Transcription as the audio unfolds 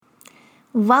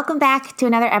Welcome back to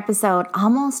another episode,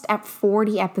 almost at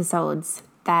 40 episodes.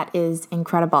 That is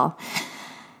incredible.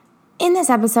 In this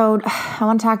episode, I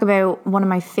want to talk about one of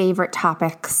my favorite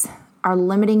topics, our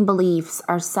limiting beliefs,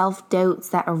 our self-doubts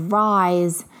that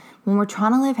arise when we're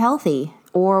trying to live healthy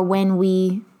or when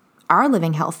we are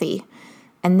living healthy.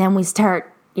 And then we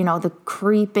start, the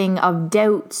creeping of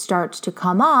doubt starts to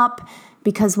come up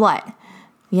because what?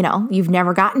 You've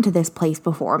never gotten to this place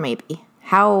before, maybe.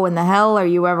 How in the hell are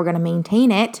you ever going to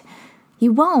maintain it?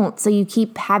 You won't. So you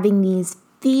keep having these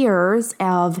fears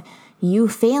of you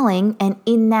failing. And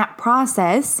in that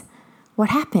process, what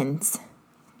happens?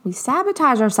 We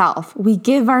sabotage ourselves. We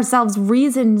give ourselves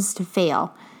reasons to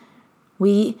fail.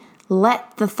 We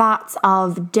let the thoughts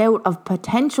of doubt of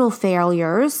potential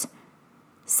failures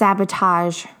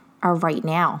sabotage our right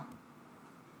now.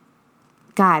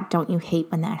 God, don't you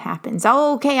hate when that happens?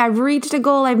 Oh, okay, I've reached a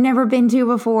goal I've never been to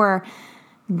before.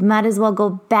 Might as well go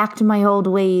back to my old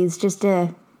ways just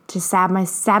to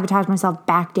sabotage myself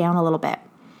back down a little bit,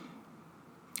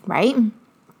 right?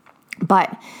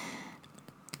 But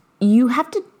you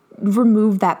have to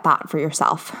remove that thought for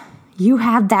yourself. You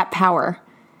have that power,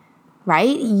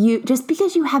 right? Just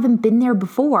because you haven't been there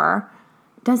before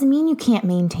doesn't mean you can't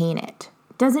maintain it.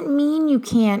 Doesn't mean you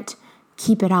can't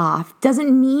keep it off.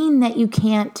 Doesn't mean that you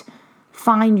can't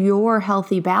find your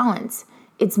healthy balance.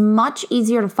 It's much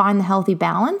easier to find the healthy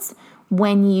balance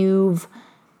when you've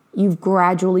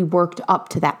gradually worked up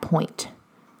to that point,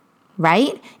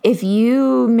 right? If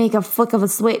you make a flick of a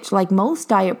switch, like most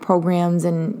diet programs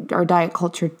and our diet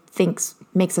culture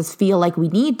makes us feel like we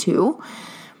need to,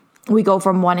 we go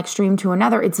from one extreme to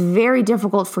another. It's very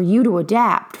difficult for you to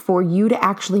adapt, for you to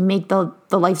actually make the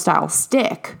lifestyle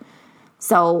stick.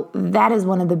 So that is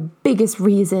one of the biggest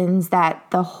reasons that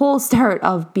the whole start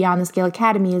of Beyond the Scale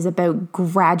Academy is about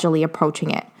gradually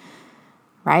approaching it,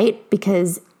 right?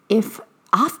 Because if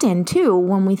often too,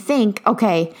 when we think,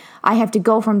 okay, I have to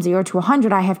go from 0 to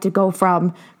 100, I have to go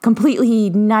from completely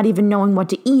not even knowing what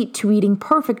to eat to eating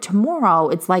perfect tomorrow.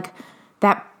 It's like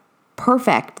that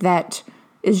perfect that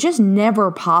is just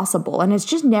never possible and it's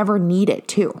just never needed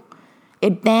too.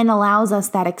 It then allows us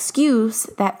that excuse,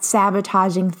 that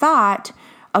sabotaging thought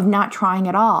of not trying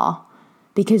at all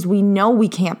because we know we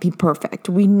can't be perfect.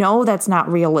 We know that's not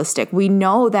realistic. We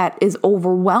know that is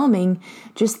overwhelming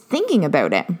just thinking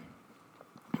about it,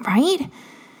 right?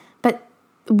 But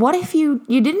what if you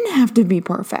didn't have to be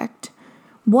perfect?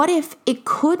 What if it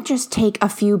could just take a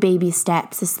few baby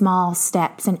steps, small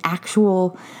steps, and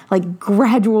actual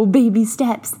gradual baby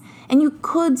steps, and you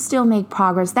could still make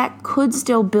progress? That could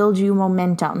still build you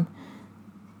momentum.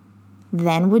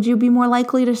 Then would you be more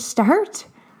likely to start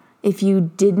if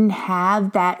you didn't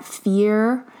have that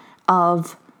fear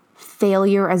of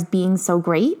failure as being so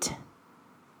great?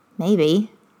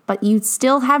 Maybe, but you'd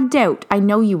still have doubt. I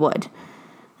know you would.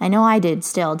 I know I did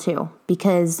still too,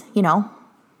 because,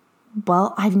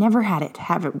 I've never had it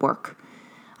have it work.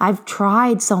 I've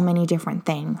tried so many different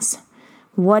things.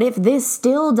 What if this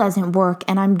still doesn't work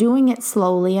and I'm doing it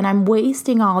slowly and I'm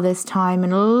wasting all this time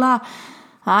and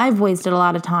I've wasted a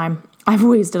lot of time. I've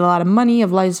wasted a lot of money.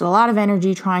 I've wasted a lot of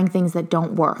energy trying things that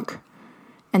don't work.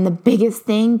 And the biggest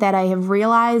thing that I have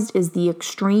realized is the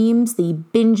extremes, the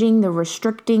binging, the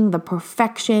restricting, the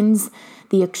perfections,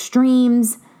 the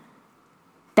extremes,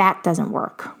 that doesn't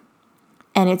work.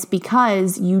 And it's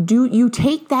because you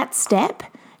take that step,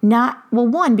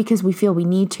 one, because we feel we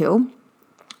need to,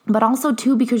 but also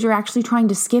two, because you're actually trying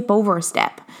to skip over a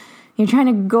step. You're trying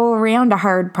to go around the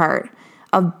hard part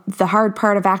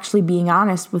of actually being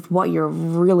honest with what you're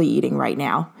really eating right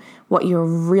now, what you're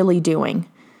really doing,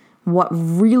 what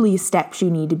really steps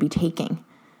you need to be taking.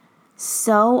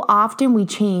 So often we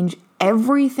change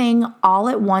everything all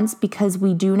at once because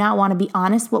we do not want to be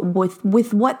honest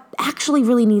with what actually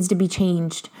really needs to be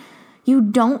changed. You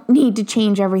don't need to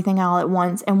change everything all at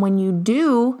once. And when you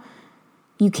do,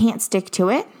 you can't stick to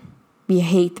it. You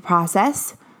hate the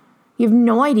process. You have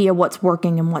no idea what's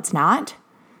working and what's not.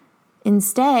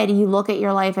 Instead, you look at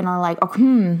your life and are like,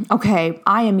 okay,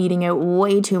 I am eating out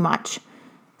way too much.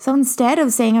 So instead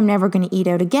of saying I'm never going to eat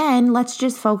out again, let's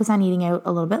just focus on eating out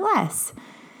a little bit less.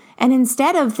 And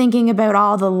instead of thinking about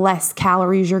all the less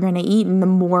calories you're going to eat and the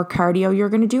more cardio you're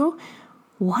going to do,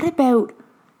 what about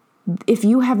if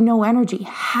you have no energy?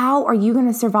 How are you going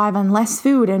to survive on less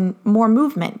food and more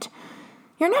movement?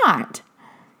 You're not.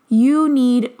 You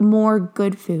need more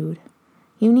good food.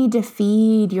 You need to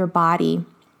feed your body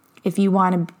if you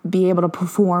want to be able to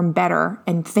perform better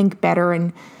and think better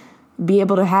and be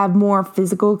able to have more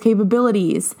physical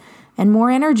capabilities and more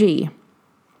energy.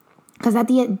 Because at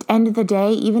the end of the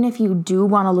day, even if you do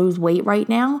want to lose weight right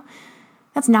now,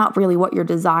 that's not really what you're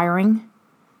desiring.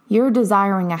 You're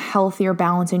desiring a healthier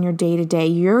balance in your day-to-day.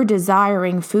 You're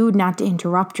desiring food not to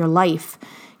interrupt your life,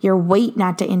 your weight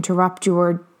not to interrupt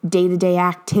your day-to-day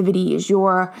activities.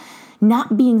 You're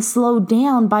not being slowed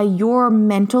down by your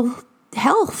mental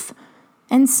health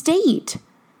and state.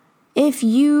 If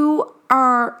you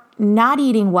are not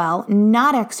eating well,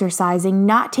 not exercising,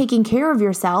 not taking care of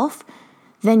yourself,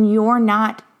 then you're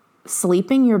not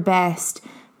sleeping your best,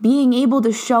 being able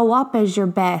to show up as your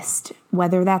best,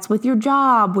 whether that's with your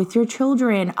job, with your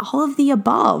children, all of the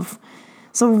above.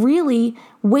 So really,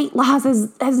 weight loss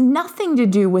has nothing to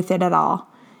do with it at all.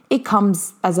 It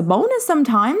comes as a bonus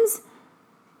sometimes,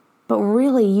 but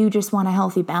really you just want a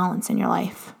healthy balance in your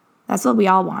life. That's what we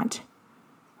all want,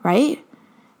 right?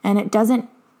 And it doesn't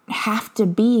have to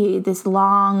be this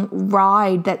long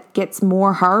ride that gets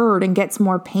more hard and gets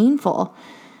more painful.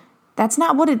 That's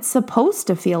not what it's supposed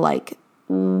to feel like.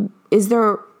 Is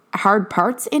there hard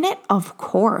parts in it? Of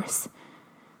course.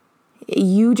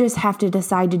 You just have to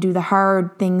decide to do the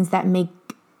hard things that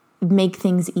make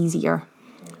things easier.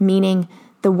 Meaning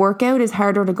the workout is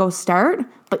harder to go start,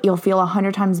 but you'll feel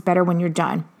 100 times better when you're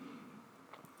done.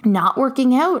 Not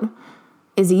working out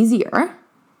is easier,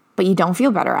 but you don't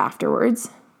feel better afterwards.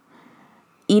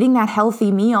 Eating that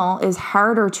healthy meal is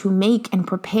harder to make and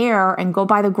prepare and go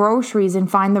buy the groceries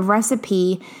and find the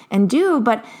recipe and do,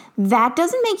 but that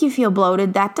doesn't make you feel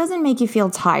bloated. That doesn't make you feel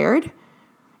tired.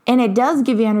 And it does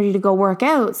give you energy to go work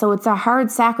out. So it's a hard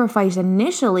sacrifice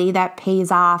initially that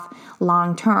pays off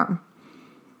long term.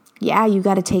 Yeah, you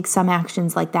got to take some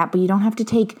actions like that, but you don't have to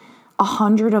take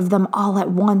 100 of them all at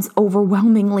once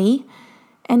overwhelmingly.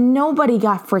 And nobody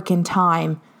got freaking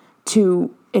time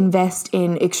to invest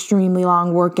in extremely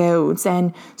long workouts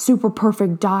and super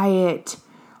perfect diet.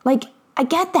 Like, I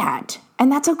get that.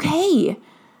 And that's okay.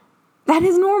 That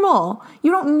is normal.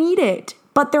 You don't need it.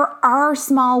 But there are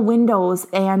small windows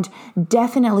and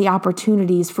definitely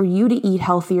opportunities for you to eat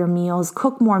healthier meals,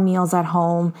 cook more meals at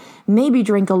home, maybe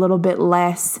drink a little bit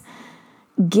less,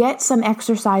 get some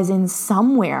exercise in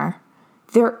somewhere.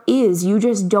 There is, you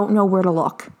just don't know where to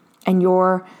look. And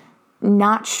you're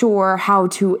not sure how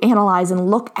to analyze and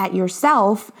look at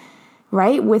yourself,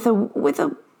 right? With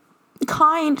a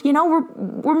kind,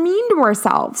 we're mean to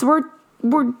ourselves. We're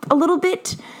a little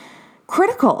bit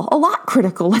critical, a lot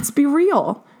critical, let's be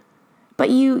real.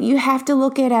 But you have to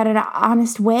look at it in an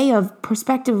honest way of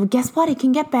perspective. Guess what? It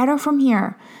can get better from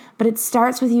here. But it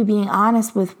starts with you being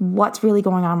honest with what's really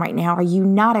going on right now. Are you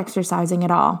not exercising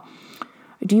at all?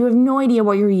 Do you have no idea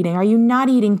what you're eating? Are you not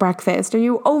eating breakfast? Are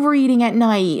you overeating at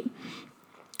night?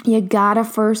 You gotta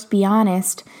first be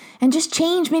honest and just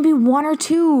change maybe one or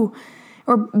two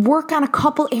or work on a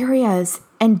couple areas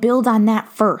and build on that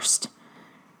first.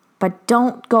 But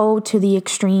don't go to the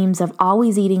extremes of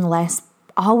always eating less,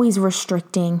 always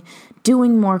restricting,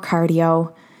 doing more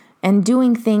cardio, and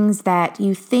doing things that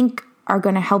you think are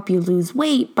going to help you lose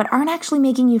weight, but aren't actually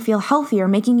making you feel healthier,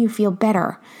 making you feel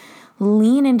better.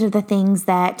 Lean into the things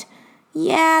that,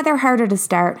 they're harder to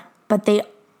start, but they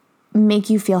make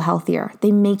you feel healthier.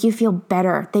 They make you feel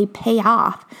better. They pay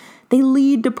off. They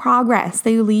lead to progress.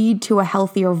 They lead to a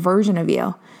healthier version of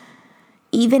you.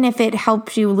 Even if it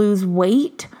helps you lose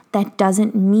weight, that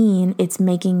doesn't mean it's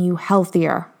making you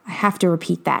healthier. I have to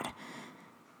repeat that.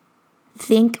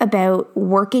 Think about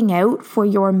working out for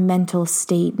your mental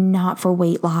state, not for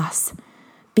weight loss.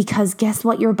 Because guess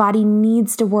what? Your body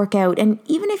needs to work out. And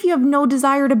even if you have no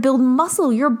desire to build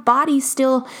muscle, your body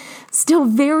still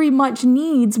very much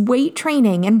needs weight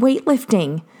training and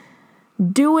weightlifting.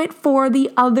 Do it for the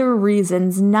other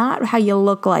reasons, not how you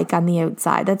look like on the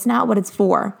outside. That's not what it's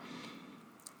for.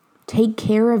 Take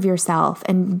care of yourself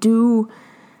and do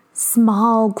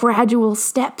small, gradual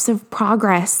steps of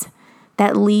progress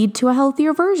that lead to a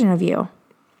healthier version of you.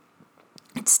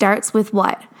 It starts with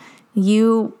what?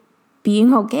 You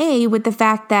being okay with the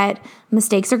fact that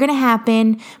mistakes are going to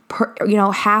happen,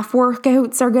 half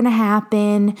workouts are going to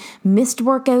happen, missed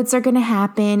workouts are going to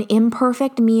happen,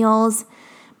 imperfect meals.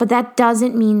 But that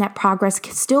doesn't mean that progress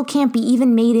still can't be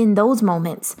even made in those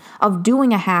moments of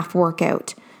doing a half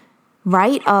workout,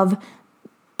 right? Of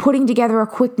putting together a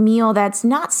quick meal that's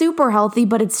not super healthy,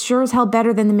 but it's sure as hell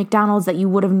better than the McDonald's that you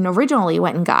would have originally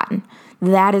went and gotten.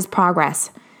 That is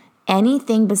progress.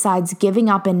 Anything besides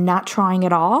giving up and not trying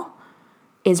at all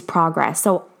is progress.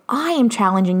 So I am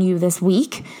challenging you this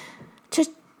week to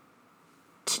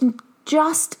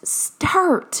just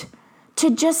start,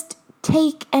 to just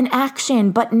take an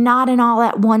action, but not an all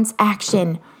at once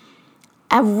action.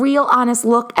 A real honest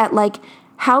look at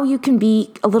how you can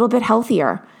be a little bit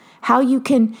healthier, how you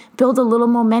can build a little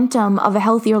momentum of a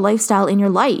healthier lifestyle in your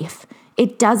life.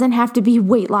 It doesn't have to be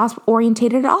weight loss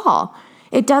orientated at all.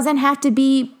 It doesn't have to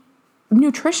be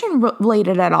nutrition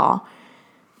related at all.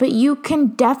 But you can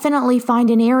definitely find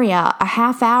an area, a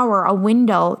half hour, a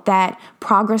window that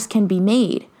progress can be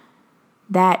made,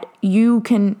 that you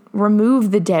can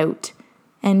remove the doubt.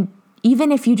 And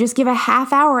even if you just give a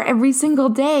half hour every single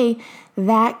day,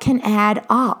 that can add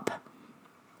up.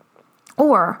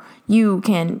 Or you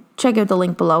can check out the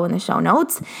link below in the show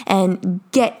notes and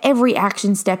get every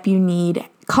action step you need.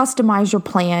 Customize your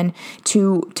plan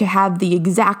to have the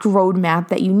exact roadmap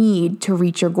that you need to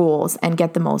reach your goals and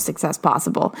get the most success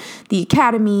possible. The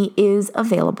Academy is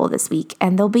available this week,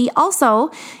 and there'll be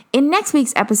also in next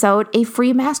week's episode a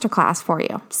free masterclass for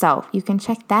you. So you can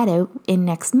check that out in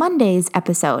next Monday's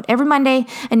episode. Every Monday,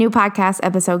 a new podcast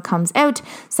episode comes out.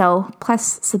 So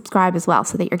plus subscribe as well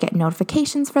so that you're getting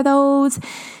notifications for those.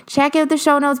 Check out the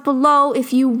show notes below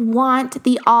if you want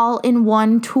the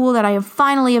all-in-one tool that I have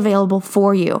finally available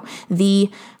for you. The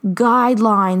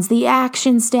guidelines, the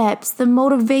action steps, the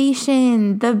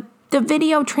motivation, the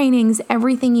video trainings,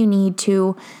 everything you need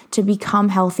to become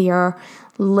healthier,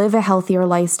 live a healthier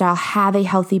lifestyle, have a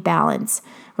healthy balance,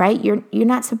 right? You're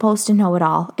not supposed to know it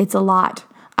all. It's a lot.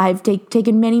 I've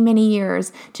taken many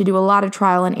years to do a lot of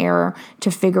trial and error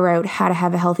to figure out how to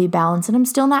have a healthy balance, and I'm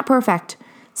still not perfect.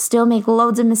 Still make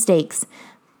loads of mistakes.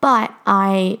 But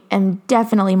I am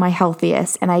definitely my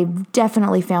healthiest, and I've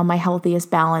definitely found my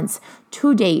healthiest balance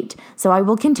to date. So I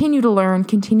will continue to learn,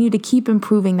 continue to keep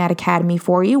improving that Academy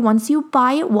for you. Once you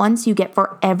buy it once, you get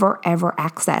forever, ever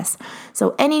access.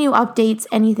 So any new updates,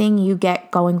 anything you get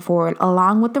going forward,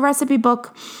 along with the recipe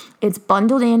book, it's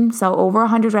bundled in, so over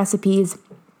 100 recipes,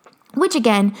 which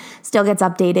again, still gets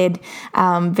updated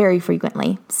very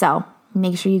frequently. So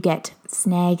make sure you get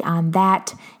snag on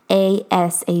that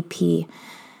ASAP.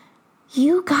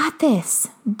 You got this.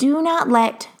 Do not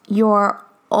let your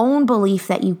own belief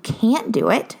that you can't do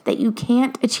it, that you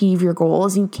can't achieve your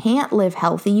goals, you can't live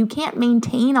healthy, you can't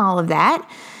maintain all of that.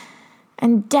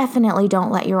 And definitely don't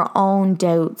let your own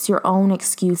doubts, your own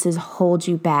excuses hold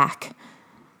you back.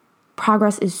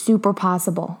 Progress is super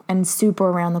possible and super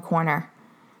around the corner.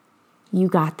 You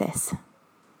got this.